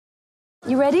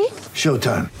You ready?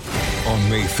 Showtime. On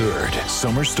May 3rd,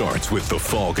 summer starts with The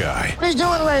Fall Guy. Let's do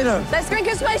it later. Let's drink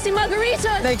a spicy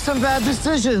margarita. Make some bad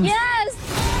decisions. Yes!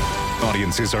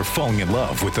 Audiences are falling in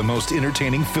love with the most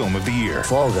entertaining film of the year.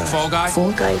 Fall Guy. Fall Guy?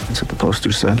 Fall Guy. That's what the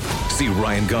poster said. See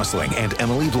Ryan Gosling and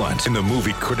Emily Blunt in the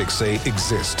movie critics say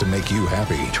exists to make you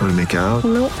happy. Trying to make it out?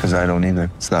 Nope. Because I don't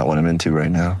either. It's not what I'm into right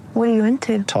now. What are you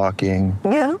into? Talking.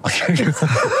 Yeah.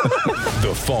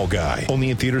 The Fall Guy.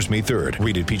 Only in theaters May 3rd.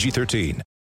 Rated PG-13.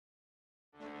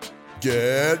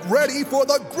 Get ready for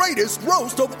the greatest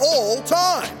roast of all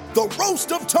time. The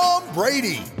Roast of Tom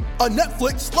Brady. A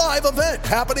Netflix live event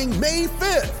happening May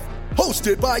 5th.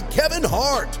 Hosted by Kevin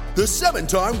Hart. The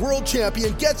 7-time world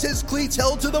champion gets his cleats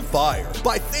held to the fire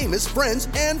by famous friends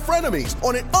and frenemies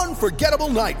on an unforgettable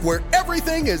night where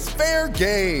everything is fair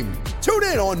game. Tune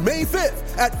in on May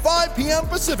 5th at 5 p.m.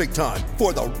 Pacific time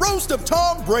for the Roast of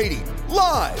Tom Brady.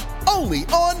 Live only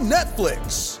on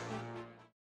Netflix.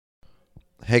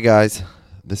 Hey guys,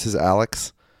 this is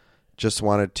Alex. Just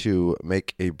wanted to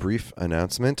make a brief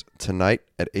announcement. Tonight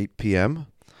at 8 p.m.,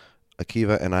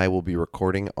 Akiva and I will be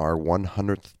recording our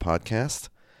 100th podcast.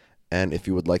 And if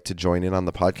you would like to join in on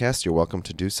the podcast, you're welcome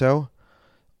to do so.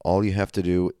 All you have to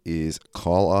do is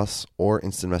call us or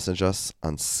instant message us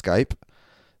on Skype.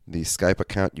 The Skype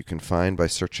account you can find by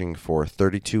searching for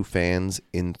 32 fans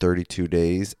in 32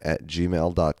 days at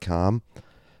gmail.com.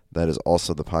 That is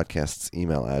also the podcast's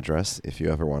email address if you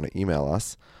ever want to email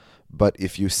us. But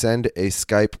if you send a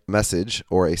Skype message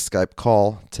or a Skype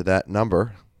call to that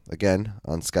number, again,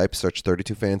 on Skype, search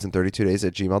 32 fans in 32 days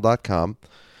at gmail.com,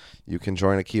 you can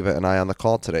join Akiva and I on the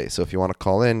call today. So if you want to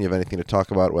call in, you have anything to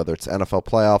talk about, whether it's NFL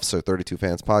playoffs or 32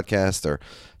 Fans podcast, or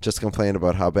just complain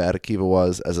about how bad Akiva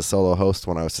was as a solo host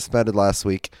when I was suspended last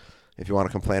week, if you want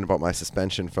to complain about my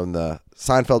suspension from the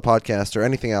Seinfeld podcast or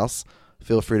anything else,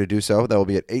 feel free to do so. That will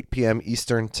be at 8 p.m.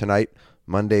 Eastern tonight,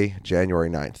 Monday, January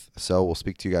 9th. So we'll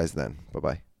speak to you guys then.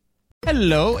 Bye-bye.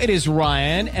 Hello, it is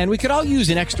Ryan, and we could all use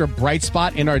an extra bright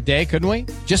spot in our day, couldn't we?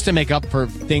 Just to make up for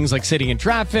things like sitting in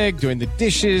traffic, doing the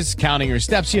dishes, counting your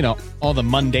steps, you know, all the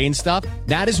mundane stuff.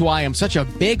 That is why I'm such a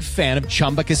big fan of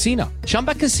Chumba Casino.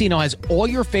 Chumba Casino has all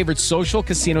your favorite social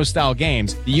casino-style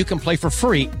games that you can play for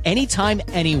free anytime,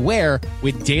 anywhere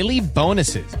with daily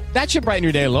bonuses. That should brighten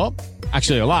your day a little.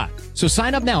 Actually, a lot. So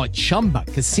sign up now at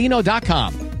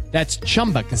ChumbaCasino.com. That's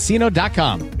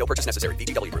ChumbaCasino.com. No purchase necessary.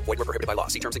 VGW Group. Void where prohibited by law.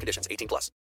 See terms and conditions. 18+.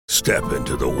 Step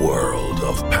into the world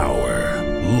of power,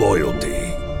 loyalty,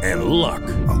 and luck.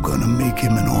 I'm gonna make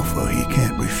him an offer he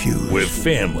can't refuse. With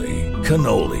family,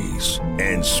 cannolis,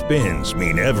 and spins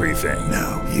mean everything.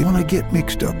 Now, you wanna get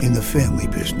mixed up in the family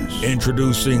business.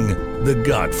 Introducing The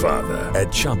Godfather at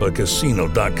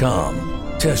ChumbaCasino.com.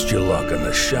 Test your luck in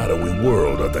the shadowy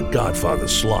world of The Godfather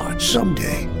slot.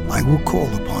 Someday, I will call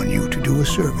upon you to do a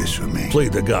service for me. Play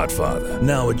The Godfather,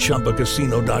 now at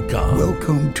ChumbaCasino.com.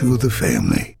 Welcome to the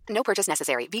family. No purchase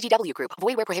necessary. VGW Group.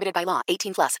 Void where prohibited by law.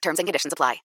 18+. Terms and conditions apply.